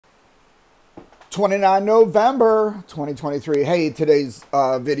29 November 2023. Hey, today's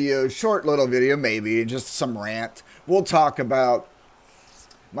video, short little video, maybe just some rant. We'll talk about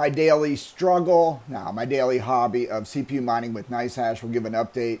my daily struggle, my daily hobby of CPU mining with Nicehash. We'll give an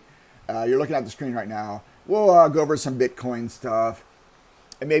update. You're looking at the screen right now. We'll go over some Bitcoin stuff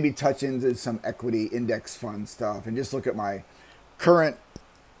and maybe touch into some equity index fund stuff and just look at my current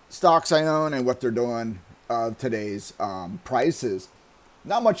stocks I own and what they're doing, today's prices.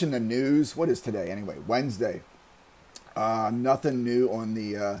 Not much in the news. What is today anyway? Wednesday. Nothing new on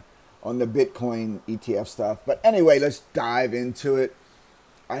the Bitcoin ETF stuff. But anyway, let's dive into it.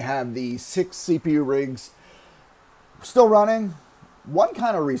 I have the 6 CPU rigs still running. One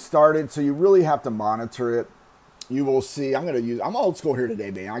kind of restarted, so you really have to monitor it. You will see. I'm old school here today,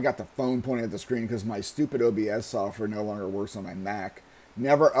 man. I got the phone pointing at the screen because my stupid OBS software no longer works on my Mac.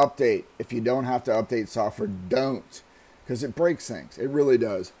 Never update. If you don't have to update software, don't. Because it breaks things. It really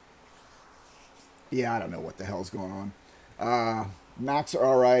does. Yeah, I don't know what the hell's going on. Macs are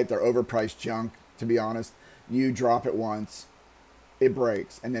alright. They're overpriced junk, to be honest. You drop it once, it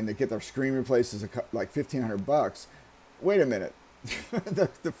breaks. And then they get their screen replaced as like $1,500. Wait a minute. the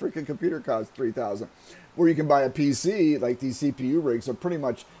freaking computer costs $3,000. Where you can buy a PC, like these CPU rigs, so pretty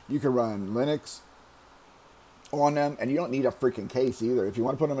much you can run Linux on them. And you don't need a freaking case either. If you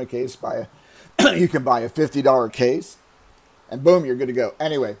want to put them in a case, you can buy a $50 case. And boom, you're good to go.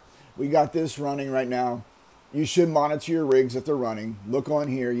 Anyway, we got this running right now. You should monitor your rigs if they're running. Look on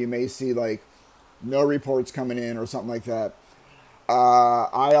here. You may see like no reports coming in or something like that.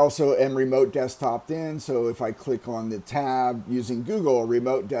 I also am remote desktoped in. So if I click on the tab using Google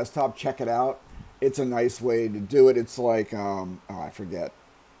remote desktop, check it out. It's a nice way to do it. It's like, I forget.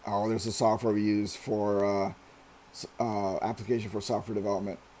 Oh, there's a software we use for application for software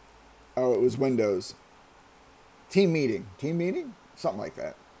development. Oh, it was Windows. Team meeting, something like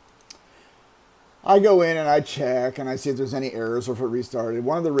that. I go in and I check and I see if there's any errors or if it restarted.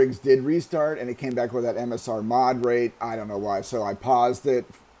 One of the rigs did restart and it came back with that MSR mod rate. I don't know why. So I paused it,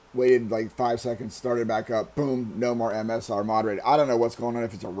 waited like 5 seconds, started back up. Boom, no more MSR mod rate. I don't know what's going on,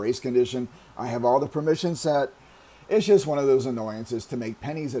 if it's a race condition. I have all the permissions set. It's just one of those annoyances to make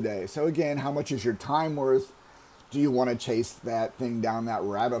pennies a day. So again, how much is your time worth? Do you want to chase that thing down that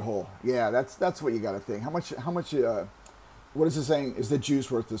rabbit hole? Yeah, that's what you got to think. How much, what is it saying? Is the juice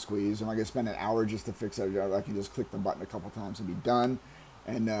worth the squeeze? Am I going to spend an hour just to fix it? I can just click the button a couple times and be done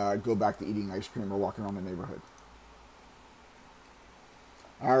and go back to eating ice cream or walking around the neighborhood.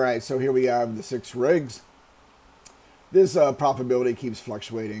 All right, so here we have the 6 rigs. This profitability keeps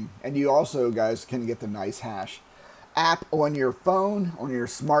fluctuating. And you also, guys, can get the Nicehash app on your phone, on your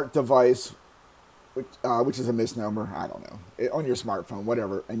smart device, which is a misnomer. I don't know. On your smartphone,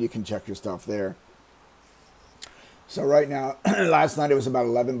 whatever, and you can check your stuff there. So right now, last night it was about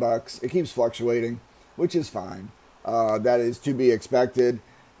 $11. It keeps fluctuating, which is fine. That is to be expected.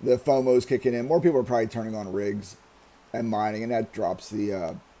 The FOMO is kicking in. More people are probably turning on rigs and mining, and that drops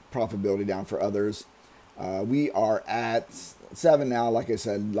the profitability down for others. We are at 7 now. Like I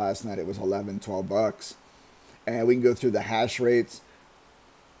said, last night it was 11, $12. And we can go through the hash rates.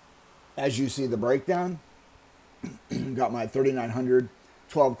 As you see the breakdown, got my 3900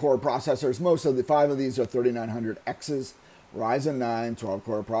 12-core processors. Most of the 5 of these are 3900Xs, Ryzen 9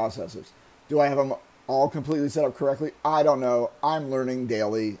 12-core processors. Do I have them all completely set up correctly? I don't know. I'm learning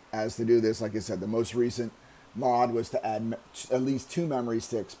daily as to do this. Like I said, the most recent mod was to add at least 2 memory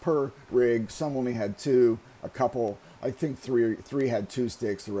sticks per rig. Some only had 2. A couple, I think three had 2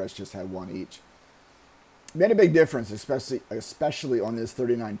 sticks. The rest just had 1 each. Made a big difference, especially on this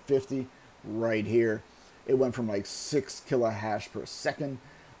 3950 right here. It went from like 6 kilohash per second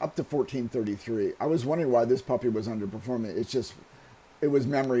up to 1433. I was wondering why this puppy was underperforming. It was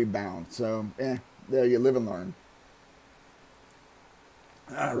memory bound. So, there you live and learn.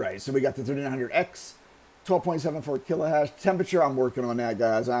 All right, so we got the 3900X, 12.74 kilohash. Temperature, I'm working on that,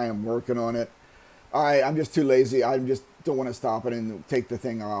 guys. I am working on it. I'm just too lazy. I just don't want to stop it and take the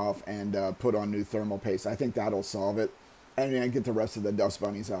thing off and put on new thermal paste. I think that'll solve it. And then get the rest of the dust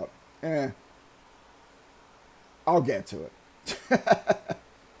bunnies out. I'll get to it.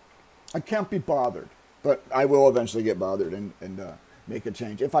 I can't be bothered. But I will eventually get bothered and make a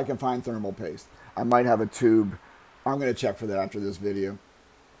change. If I can find thermal paste. I might have a tube. I'm going to check for that after this video.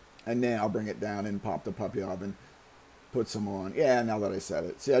 And then I'll bring it down and pop the puppy off and put some on. Yeah, now that I said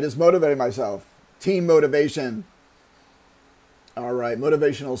it. See, I just motivated myself. Team motivation. All right,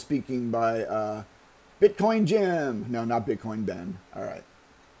 motivational speaking by Bitcoin Jim. No, not Bitcoin Ben. All right.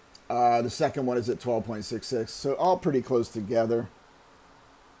 The second one is at 12.66. So all pretty close together.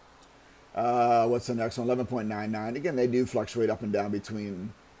 What's the next one? 11.99. Again, they do fluctuate up and down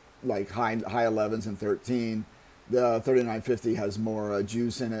between like high 11s and 13. The 3950 has more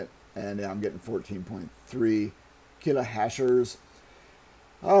juice in it, and I'm getting 14.3 kilohashers.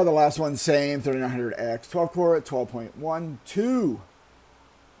 Oh, the last one, same, 3900X, 12 core at 12.12.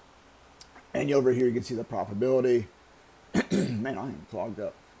 And over here, you can see the profitability. Man, I am clogged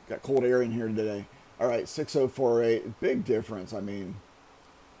up. Got cold air in here today. All right, 6048, big difference. I mean,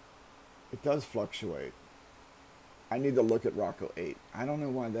 it does fluctuate. I need to look at Rocco 8. I don't know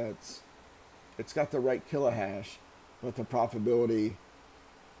why that's... It's got the right kilohash, but the profitability...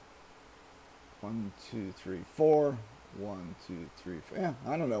 1, 2, 3, 4. 1, 2, 3, 4. Yeah,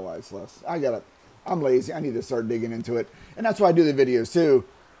 I don't know why it's less. I'm lazy. I need to start digging into it. And that's why I do the videos, too.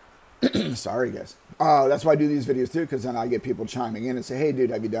 Sorry, guys. That's why I do these videos, too, because then I get people chiming in and say, hey, dude,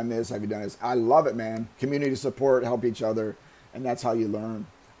 have you done this? Have you done this? I love it, man. Community support, help each other, and that's how you learn.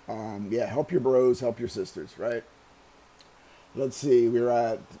 Yeah, help your bros, help your sisters, right? Let's see. We're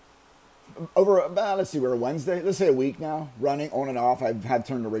at we're Wednesday. Let's say a week now, running on and off. I've had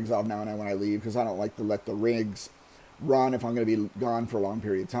to turn the rigs off now and then when I leave because I don't like to let the rigs run if I'm going to be gone for a long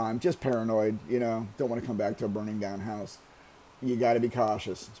period of time. Just paranoid, you know. Don't want to come back to a burning down house. You got to be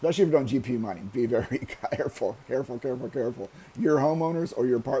cautious, especially if you're doing GPU mining. Be very careful, careful, careful, careful. Your homeowners or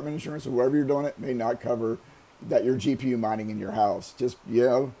your apartment insurance or whoever you're doing it may not cover that you're GPU mining in your house. Just, you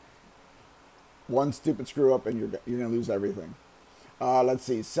know, one stupid screw up and you're going to lose everything. Let's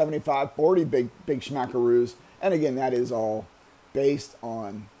see, 7540, big schmackaroos. And again, that is all based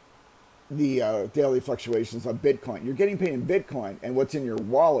on the daily fluctuations of Bitcoin. You're getting paid in Bitcoin, and what's in your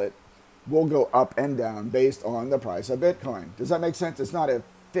wallet will go up and down based on the price of Bitcoin. Does that make sense? It's not a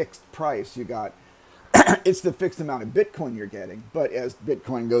fixed price you got. It's the fixed amount of Bitcoin you're getting. But as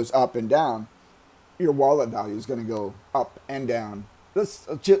Bitcoin goes up and down, your wallet value is going to go up and down. Let's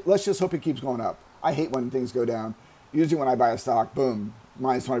just hope it keeps going up. I hate when things go down. Usually when I buy a stock, boom,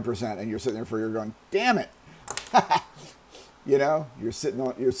 minus 20%, and you're sitting there for a year going, damn it. You know, you're sitting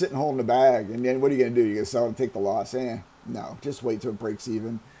holding the bag, and then what are you going to do? You're going to sell it and take the loss? No, just wait till it breaks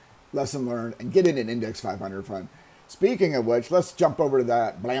even. Lesson learned, and get in an Index 500 fund. Speaking of which, let's jump over to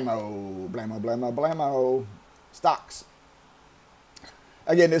that. Blammo, blammo, blammo, blammo. Stocks.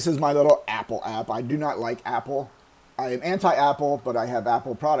 Again, this is my little Apple app. I do not like Apple. I am anti-Apple, but I have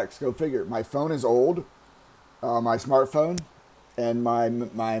Apple products. Go figure. My phone is old. My smartphone, and my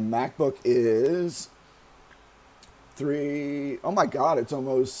MacBook is oh my God, it's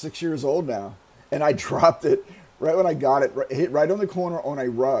almost 6 years old now. And I dropped it right when I got it, hit right on the corner on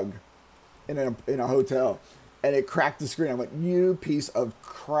a rug in a hotel. And it cracked the screen. I'm like, you piece of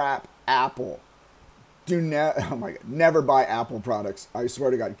crap, Apple. Oh my God, never buy Apple products. I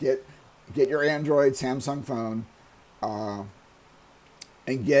swear to God, get your Android, Samsung phone,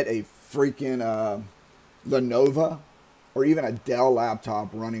 and get a freaking Lenovo or even a Dell laptop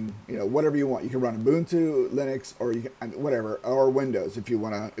running, you know, whatever you want. You can run Ubuntu, Linux, or you can, whatever, or Windows if you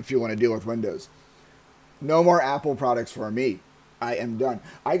want to deal with Windows. No more Apple products for me. I am done.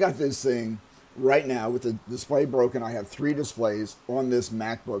 I got this thing right now with the display broken. I have 3 displays on this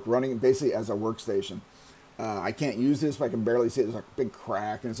MacBook running basically as a workstation. I can't use this, but I can barely see it. There's a big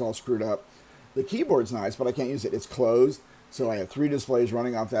crack and it's all screwed up. The keyboard's nice, but I can't use it. It's closed. So I have 3 displays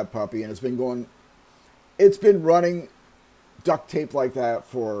running off that puppy, and it's been running duct tape like that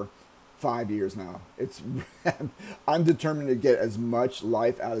for 5 years now. I'm determined to get as much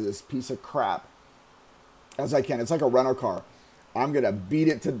life out of this piece of crap as I can. It's like a rental car. I'm going to beat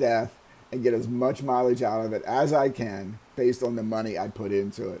it to death and get as much mileage out of it as I can based on the money I put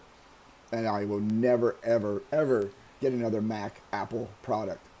into it. And I will never, ever, ever get another Mac Apple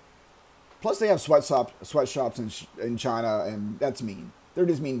product. Plus, they have sweatshops in China, and that's mean. They're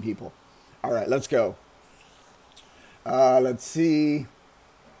just mean people. All right, let's go. Let's see.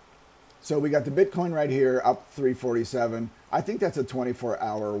 So we got the Bitcoin right here, up 347. I think that's a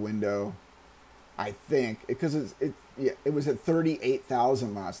 24-hour window. I think because it was at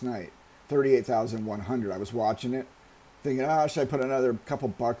 38,000 last night, 38,100. I was watching it, thinking, should I put another couple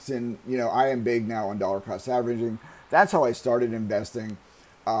bucks in? You know, I am big now on dollar cost averaging. That's how I started investing.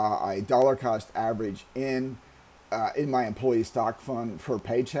 I dollar cost average in my employee stock fund per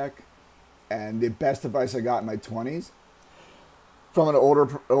paycheck. And the best advice I got in my 20s from an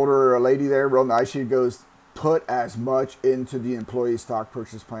older lady there, real nice. She goes, put as much into the employee stock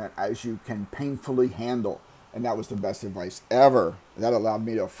purchase plan as you can painfully handle. And that was the best advice ever. That allowed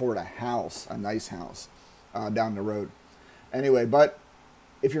me to afford a house, a nice house, down the road. Anyway, but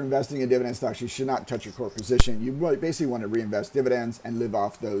if you're investing in dividend stocks, you should not touch your core position. You basically want to reinvest dividends and live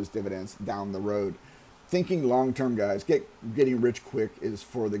off those dividends down the road. Thinking long-term, guys. Getting rich quick is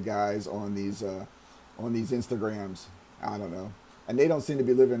for the guys on these Instagrams. I don't know. And they don't seem to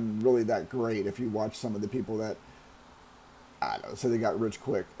be living really that great if you watch some of the people that, I don't know, so they got rich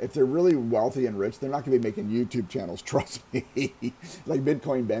quick. If they're really wealthy and rich, they're not going to be making YouTube channels, trust me. Like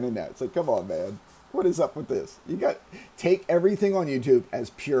Bitcoin Ben and that. It's like, come on, man. What is up with this? You got take everything on YouTube as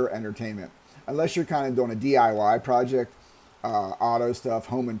pure entertainment. Unless you're kind of doing a DIY project, auto stuff,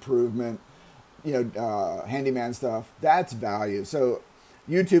 home improvement, handyman stuff. That's value. So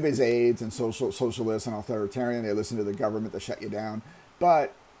YouTube is AIDS and socialist and authoritarian. They listen to the government to shut you down.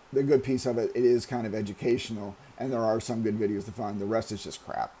 But the good piece of it, it is kind of educational, and there are some good videos to find. The rest is just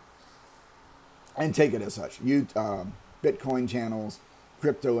crap. And take it as such. Bitcoin channels,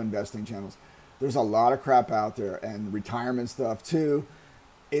 crypto investing channels. There's a lot of crap out there, and retirement stuff too.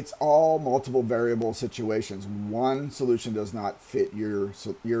 It's all multiple variable situations. One solution does not fit your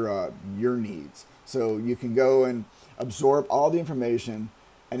needs. So you can go and absorb all the information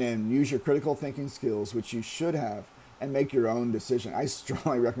and then use your critical thinking skills, which you should have, and make your own decision. I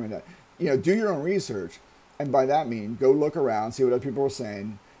strongly recommend that. Do your own research. And by that mean, go look around, see what other people are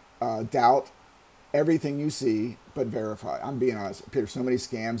saying, doubt everything you see, but verify. I'm being honest. There's so many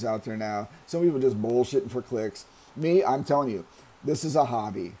scams out there now. Some people just bullshitting for clicks. Me, I'm telling you, this is a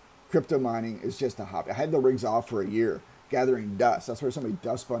hobby. Crypto mining is just a hobby. I had the rigs off for a year, gathering dust. That's where so many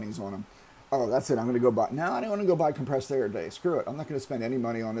dust bunnies on them. Oh, that's it. I'm going to go buy. No, I don't want to go buy compressed air today. Screw it. I'm not going to spend any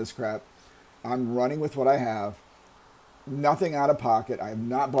money on this crap. I'm running with what I have. Nothing out of pocket. I have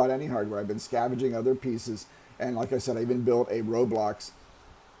not bought any hardware. I've been scavenging other pieces. And like I said, I even built a Roblox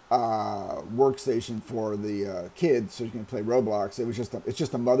workstation for the kids so you can play Roblox. It's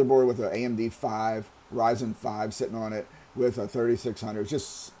just a motherboard with an AMD 5, Ryzen 5 sitting on it with a 3600,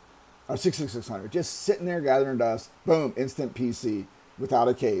 just a 6600, just sitting there gathering dust. Boom, instant PC without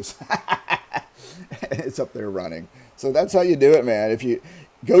a case. It's up there running. So that's how you do it, man. If you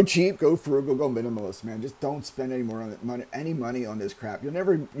go cheap, go frugal, go minimalist, man. Just don't spend any more on any money on this crap. You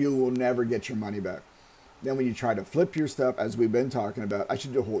will never get your money back. Then when you try to flip your stuff, as we've been talking about, I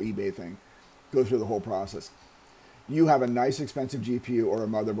should do a whole eBay thing. Go through the whole process. You have a nice expensive GPU or a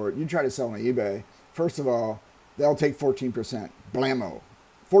motherboard. You try to sell on eBay. First of all, they'll take 14%. Blammo.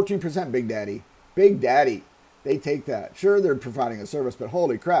 14%, Big Daddy. Big Daddy. They take that. Sure, they're providing a service, but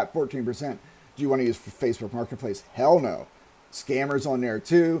holy crap, 14%. Do you want to use Facebook Marketplace? Hell no. Scammers on there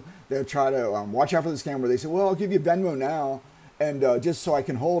too. They'll try to watch out for the scam where they say, well, I'll give you Venmo now, and just so I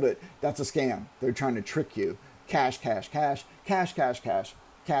can hold it. That's a scam. They're trying to trick you. Cash, cash, cash, cash, cash, cash,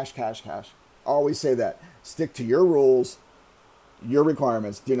 cash, cash, cash. Always say that. Stick to your rules, your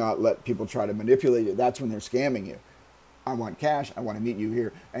requirements. Do not let people try to manipulate it. That's when they're scamming you. I want cash. I want to meet you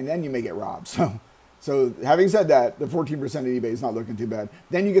here. And then you may get robbed. So having said that, the 14% of eBay is not looking too bad.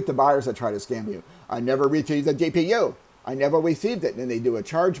 Then you get the buyers that try to scam you. I never received the GPU. I never received it. And then they do a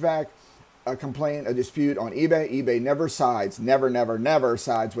chargeback, a complaint, a dispute on eBay. eBay never sides, never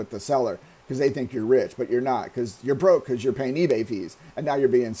sides with the seller because they think you're rich, but you're not because you're broke because you're paying eBay fees. And now you're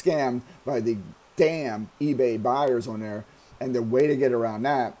being scammed by the damn eBay buyers on there. And the way to get around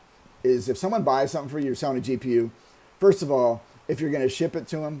that is if someone buys something for you, you're selling a GPU, first of all, if you're going to ship it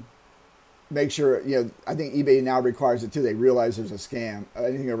to them, make sure, I think eBay now requires it too. They realize there's a scam.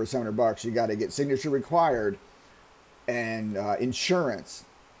 Anything over $700, you got to get signature required and insurance.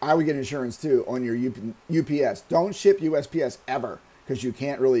 I would get insurance too on your UPS. Don't ship USPS ever because you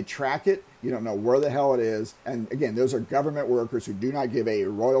can't really track it. You don't know where the hell it is. And again, those are government workers who do not give a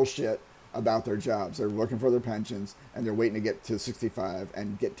royal shit about their jobs. They're looking for their pensions and they're waiting to get to 65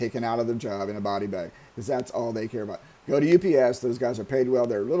 and get taken out of their job in a body bag because that's all they care about. Go to UPS. Those guys are paid well.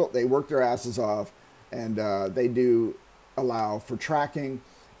 They work their asses off, and they do allow for tracking,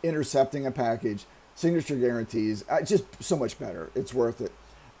 intercepting a package, signature guarantees. Just so much better. It's worth it.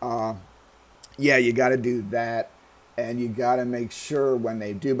 Yeah, you got to do that, and you got to make sure when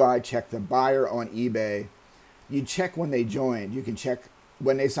they do buy, check the buyer on eBay. You check when they joined. You can check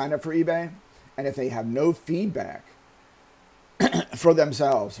when they signed up for eBay, and if they have no feedback for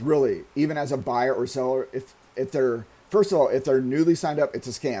themselves, really, even as a buyer or seller, if they're, first of all, if they're newly signed up, it's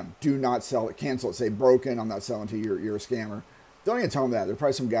a scam. Do not sell it. Cancel it. Say broken. I'm not selling to you. You're a scammer. Don't even tell them that. There's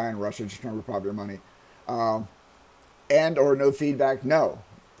probably some guy in Russia just trying to rob your money. And or no feedback. No,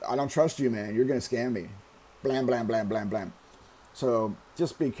 I don't trust you, man. You're going to scam me. Blam, blam, blam, blam, blam. So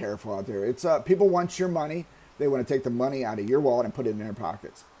just be careful out there. It's people want your money. They want to take the money out of your wallet and put it in their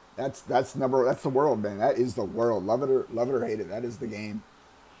pockets. That's the world, man. That is the world. Love it or hate it. That is the game.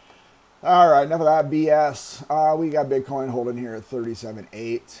 All right, enough of that BS. We got Bitcoin holding here at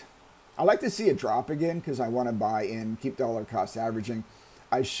 37.8. I like to see it drop again because I want to buy in, keep dollar cost averaging.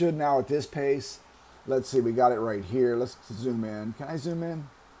 I should now at this pace. Let's see, we got it right here. Let's zoom in. Can I zoom in?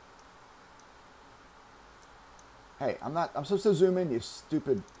 Hey, I'm supposed to zoom in, you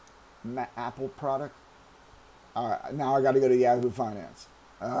stupid Apple product. All right, now I got to go to Yahoo Finance.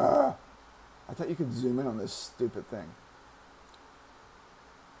 I thought you could zoom in on this stupid thing.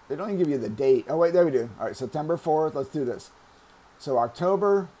 They don't even give you the date. Oh, wait, there we do. All right, September 4th. Let's do this. So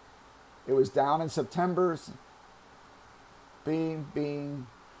October, it was down in September. Bing.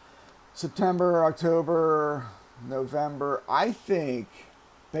 September, October, November. I think,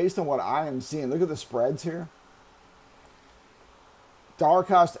 based on what I am seeing, look at the spreads here. Dollar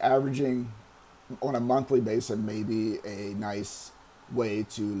cost averaging on a monthly basis may be a nice way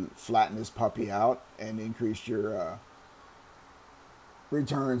to flatten this puppy out and increase your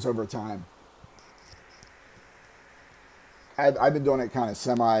returns over time. I've been doing it kind of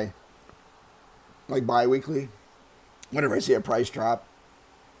semi, like bi-weekly, whenever I see a price drop.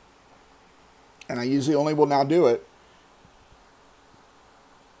 And I usually only will now do it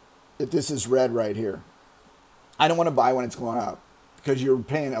if this is red right here. I don't want to buy when it's going up because you're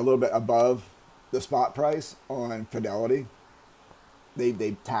paying a little bit above the spot price on Fidelity.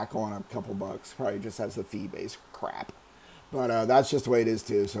 They tack on a couple bucks, probably just as the fee-based crap. But that's just the way it is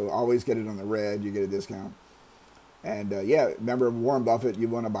too. So always get it on the red, you get a discount. And yeah, remember Warren Buffett, you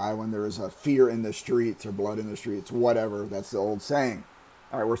want to buy when there is a fear in the streets or blood in the streets, whatever. That's the old saying.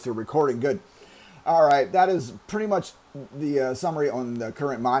 All right, we're still recording. Good. All right, that is pretty much the summary on the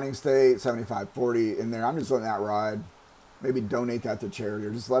current mining state, 75.40 in there. I'm just letting that ride. Maybe donate that to charity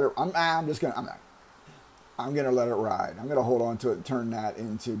or just let it. I'm gonna let it ride. I'm gonna hold on to it and turn that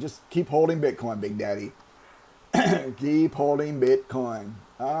into just keep holding Bitcoin, Big Daddy. Keep holding Bitcoin.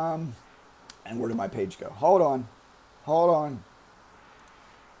 And where did my page go? Hold on.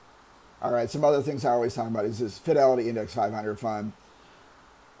 All right, some other things I always talk about is this Fidelity Index 500 fund.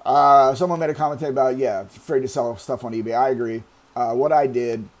 Someone made a comment about, yeah, afraid to sell stuff on eBay. I agree. What I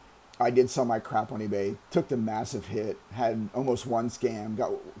did sell my crap on eBay, took the massive hit, had almost one scam,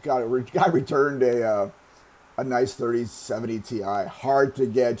 got returned a nice 3070 Ti, hard to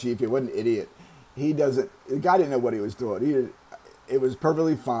get cheap. It wasn't an idiot. The guy didn't know what he was doing. It was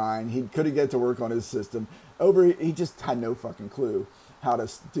perfectly fine. He couldn't get to work on his system. He just had no fucking clue how to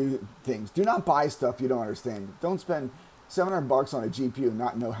do things. Do not buy stuff you don't understand. Don't spend $700 on a GPU and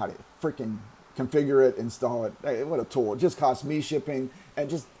not know how to freaking configure it, install it. Hey, what a tool. It just costs me shipping and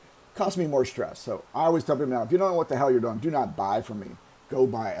just costs me more stress. So I always tell people now, if you don't know what the hell you're doing, do not buy from me. Go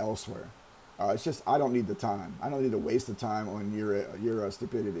buy elsewhere. It's just, I don't need the time. I don't need to waste the time on your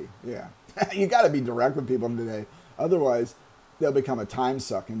stupidity. Yeah. You got to be direct with people today. Otherwise, they'll become a time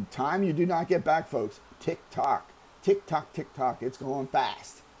suck. And time you do not get back, folks. Tick-tock. Tick-tock, tick-tock. It's going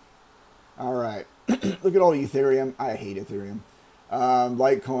fast. All right. Look at all Ethereum. I hate Ethereum.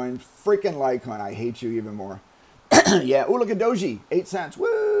 Litecoin. Freaking Litecoin. I hate you even more. Yeah. Oh, look at Doji. 8 cents.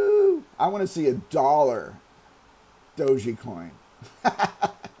 Woo! I want to see $1 Doji coin.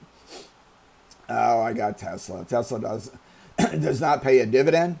 Oh, I got Tesla. Tesla does not pay a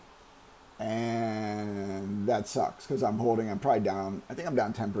dividend. And that sucks because I'm probably down. I think I'm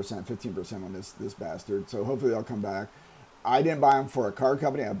down 10%, 15% on this bastard. So hopefully they'll come back. I didn't buy them for a car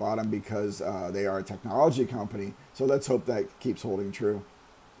company. I bought them because they are a technology company. So let's hope that keeps holding true.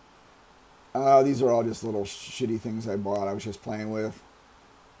 These are all just little shitty things I bought. I was just playing with.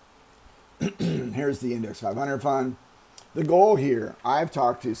 Here's the Index 500 fund. The goal here, I've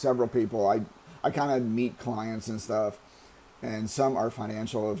talked to several people. I kind of meet clients and stuff. And some are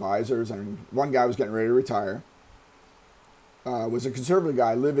financial advisors. And one guy was getting ready to retire. Was a conservative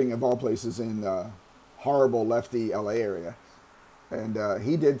guy living, of all places, in the horrible lefty LA area. And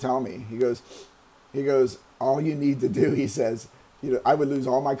he did tell me, he goes, all you need to do, he says, I would lose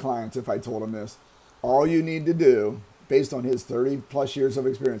all my clients if I told him this. All you need to do, based on his 30 plus years of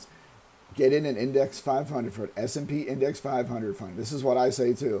experience, get in an Index 500 for an S&P Index 500 fund. This is what I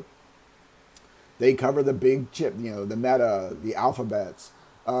say too. They cover the big chip, the Meta, the Alphabets,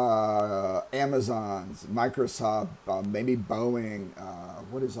 Amazons, Microsoft, maybe Boeing.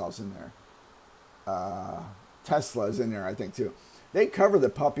 What is else in there? Tesla's in there, I think, too. They cover the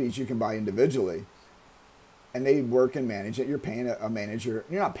puppies you can buy individually. And they work and manage it. You're paying a manager.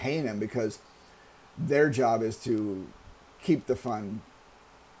 You're not paying them because their job is to keep the fund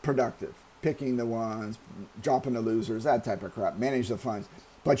productive. Picking the ones, dropping the losers, that type of crap. Manage the funds.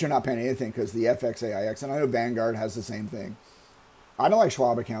 But you're not paying anything because the FXAIX, and I know Vanguard has the same thing. I don't like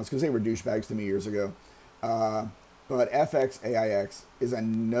Schwab accounts because they were douchebags to me years ago. But FXAIX is a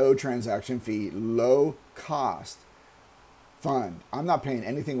no transaction fee, low cost fund. I'm not paying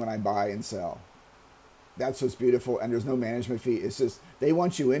anything when I buy and sell. That's what's beautiful. And there's no management fee. It's just, they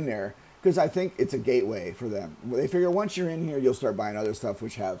want you in there because I think it's a gateway for them. They figure once you're in here, you'll start buying other stuff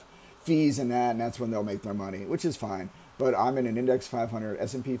which have fees and that, and that's when they'll make their money, which is fine. But I'm in an index 500,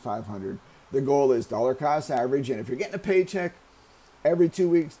 S&P 500. The goal is dollar cost average, and if you're getting a paycheck every 2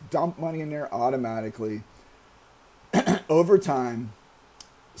 weeks, dump money in there automatically. Over time,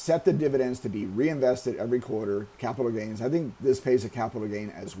 set the dividends to be reinvested every quarter, capital gains. I think this pays a capital gain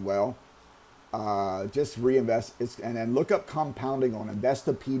as well. Just reinvest, and then look up compounding on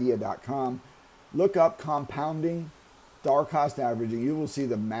investopedia.com. Look up compounding, dollar cost averaging. You will see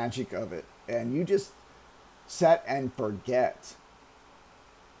the magic of it. And you just set and forget.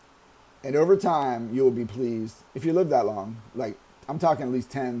 And over time, you will be pleased. If you live that long, like I'm talking at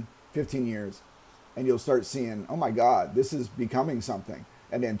least 10, 15 years, and you'll start seeing, oh my God, this is becoming something.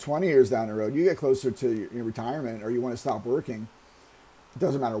 And then 20 years down the road, you get closer to your retirement or you want to stop working. It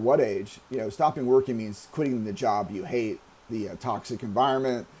doesn't matter what age. You know, stopping working means quitting the job you hate, the toxic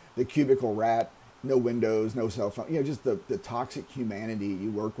environment, the cubicle rat, no windows, no cell phone. You know, just the toxic humanity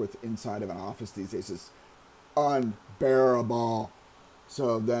you work with inside of an office these days is unbearable.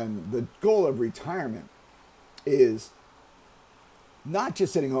 So then the goal of retirement is not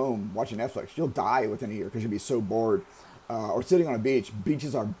just sitting home watching Netflix. You'll die within a year because you'll be so bored. Or sitting on a beach.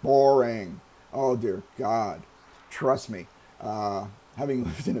 Beaches are boring. Oh, dear God. Trust me. Having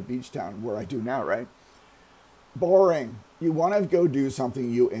lived in a beach town where I do now, right? Boring. You want to go do something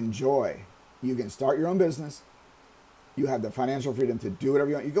you enjoy. You can start your own business. You have the financial freedom to do whatever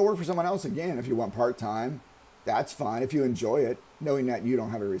you want. You go work for someone else again if you want part-time. That's fine if you enjoy it, knowing that you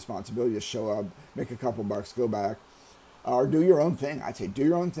don't have a responsibility. Just show up, make a couple bucks, go back. Or do your own thing. I'd say do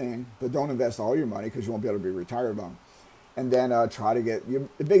your own thing, but don't invest all your money because you won't be able to be retired long. And then try to get,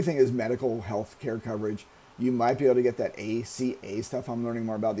 the big thing is medical health care coverage. You might be able to get that ACA stuff I'm learning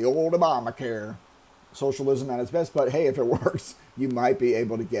more about, the old Obamacare. Socialism at its best, but hey, if it works, you might be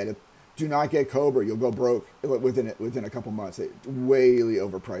able to get it. Do not get COBRA. You'll go broke within a couple months. Way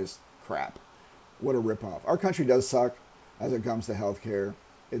overpriced crap. What a ripoff. Our country does suck as it comes to health care.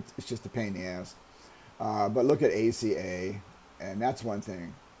 It's just a pain in the ass. But look at ACA, and that's one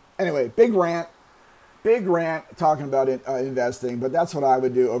thing. Anyway, big rant talking about investing, but that's what I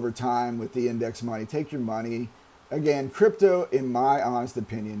would do over time with the index money. Take your money. Again, crypto, in my honest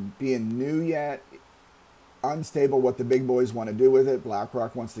opinion, being new yet, unstable what the big boys want to do with it.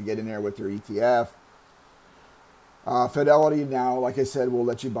 BlackRock wants to get in there with their ETF. Fidelity now, like I said, will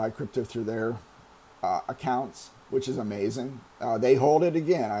let you buy crypto through their accounts, which is amazing. They hold it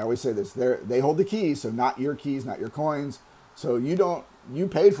again. I always say this. They hold the keys, so not your keys, not your coins. So you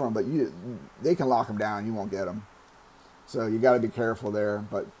paid for them, but they can lock them down. You won't get them. So you got to be careful there.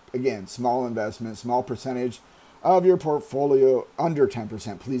 But again, small investment, small percentage of your portfolio, under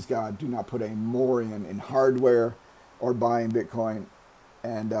 10%. Please God, do not put any more in hardware or buying Bitcoin.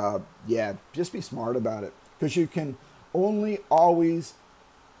 And yeah, just be smart about it, because you can only always.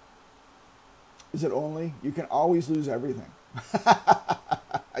 Is it only? You can always lose everything.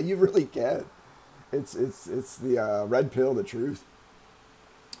 You really can. It's the red pill, the truth.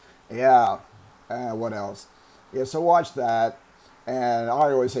 Yeah. What else? Yeah. So watch that. And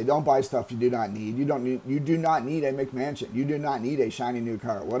I always say, don't buy stuff you do not need. You do not need a McMansion. You do not need a shiny new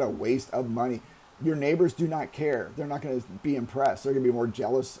car. What a waste of money. Your neighbors do not care. They're not going to be impressed. They're going to be more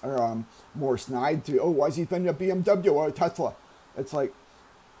jealous or more snide to, oh, why is he spending a BMW or a Tesla? It's like,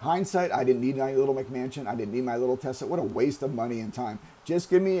 hindsight, I didn't need my little McMansion. I didn't need my little Tesla. What a waste of money and time. Just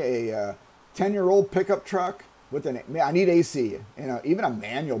give me a 10-year-old pickup truck with I need AC. Even a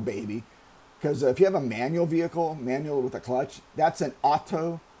manual, baby. Because if you have a manual vehicle, manual with a clutch, that's an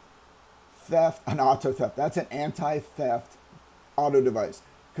auto theft. That's an anti-theft auto device.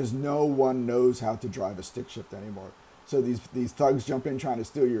 Because no one knows how to drive a stick shift anymore. So these thugs jump in trying to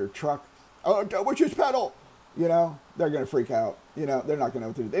steal your truck. Oh, which is pedal? They're going to freak out. They're not going to know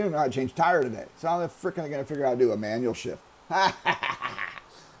what to do. They don't know how to change tire today. So how the frick are they going to figure out how to do a manual shift?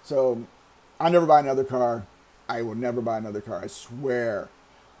 So I'll never buy another car. I will never buy another car. I swear.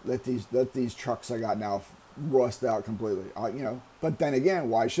 Let these trucks I got now rust out completely. But then again,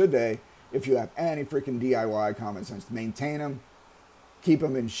 why should they? If you have any freaking DIY common sense, maintain them, keep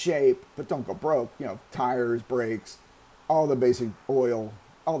them in shape, but don't go broke. Tires, brakes, all the basic oil,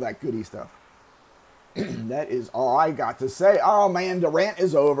 all that goody stuff. That is all I got to say. Oh man, the rant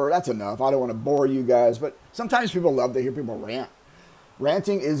is over. That's enough. I don't want to bore you guys, but sometimes people love to hear people rant.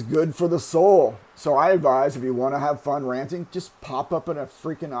 Ranting is good for the soul. So I advise, if you want to have fun ranting, just pop up in a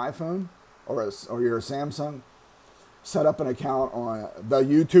freaking iPhone or your Samsung. Set up an account on the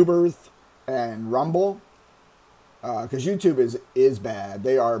YouTubers and Rumble. Because YouTube is bad.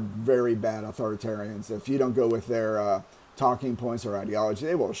 They are very bad authoritarians. If you don't go with their talking points or ideology,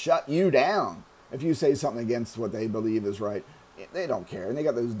 they will shut you down if you say something against what they believe is right. they don't care. And they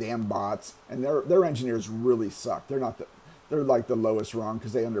got those damn bots, and their engineers really suck. They're like the lowest rung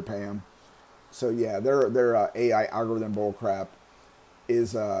because they underpay them. So yeah, their AI algorithm bullcrap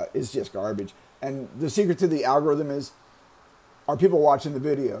is just garbage. And the secret to the algorithm is, are people watching the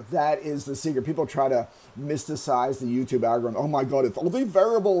video? That is the secret. People try to mysticize the YouTube algorithm. Oh my God, it's all the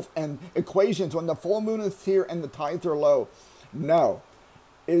variables and equations when the full moon is here and the tides are low. No.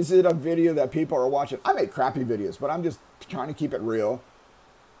 Is it a video that people are watching? I make crappy videos, but I'm just trying to keep it real.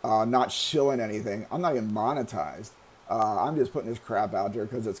 Not shilling anything. I'm not even monetized. I'm just putting this crap out there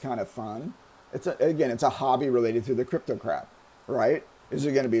because it's kind of fun. Again, it's a hobby related to the crypto crap, right? Is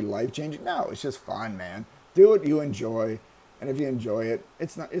it going to be life-changing? No, it's just fun, man. Do what you enjoy. And if you enjoy it,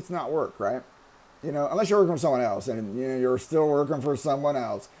 it's not work, right? You know, unless you're working for someone else, and you know, you're still working for someone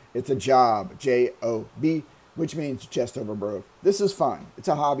else. It's a job, J-O-B, which means just over broke. This is fun. It's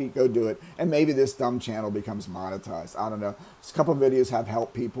a hobby. Go do it. And maybe this dumb channel becomes monetized. I don't know. Just a couple of videos have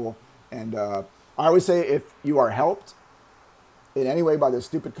helped people. And I always say, if you are helped in any way by the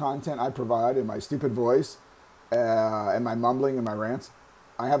stupid content I provide in my stupid voice and my mumbling and my rants,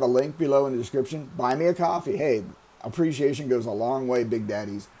 I have a link below in the description. Buy me a coffee. Hey, appreciation goes a long way, Big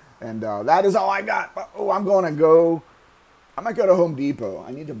Daddies. And that is all I got. Oh, I might go to Home Depot.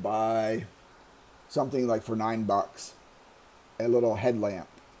 I need to buy something like for $9, a little headlamp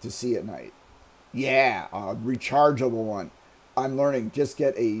to see at night. Yeah, a rechargeable one. I'm learning. Just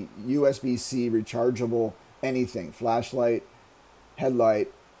get a USB-C rechargeable anything. Flashlight,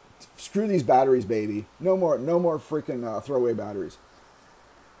 headlight. Screw these batteries, baby. No more freaking throwaway batteries.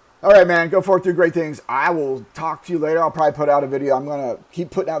 All right, man. Go forth, do great things. I will talk to you later. I'll probably put out a video. I'm going to keep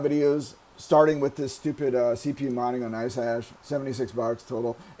putting out videos, starting with this stupid CPU mining on Nicehash. $76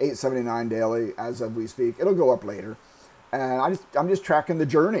 total, $8.79 daily as of we speak. It'll go up later. And I'm just tracking the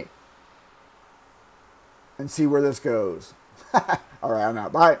journey and see where this goes. All right, I'm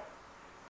out. Bye.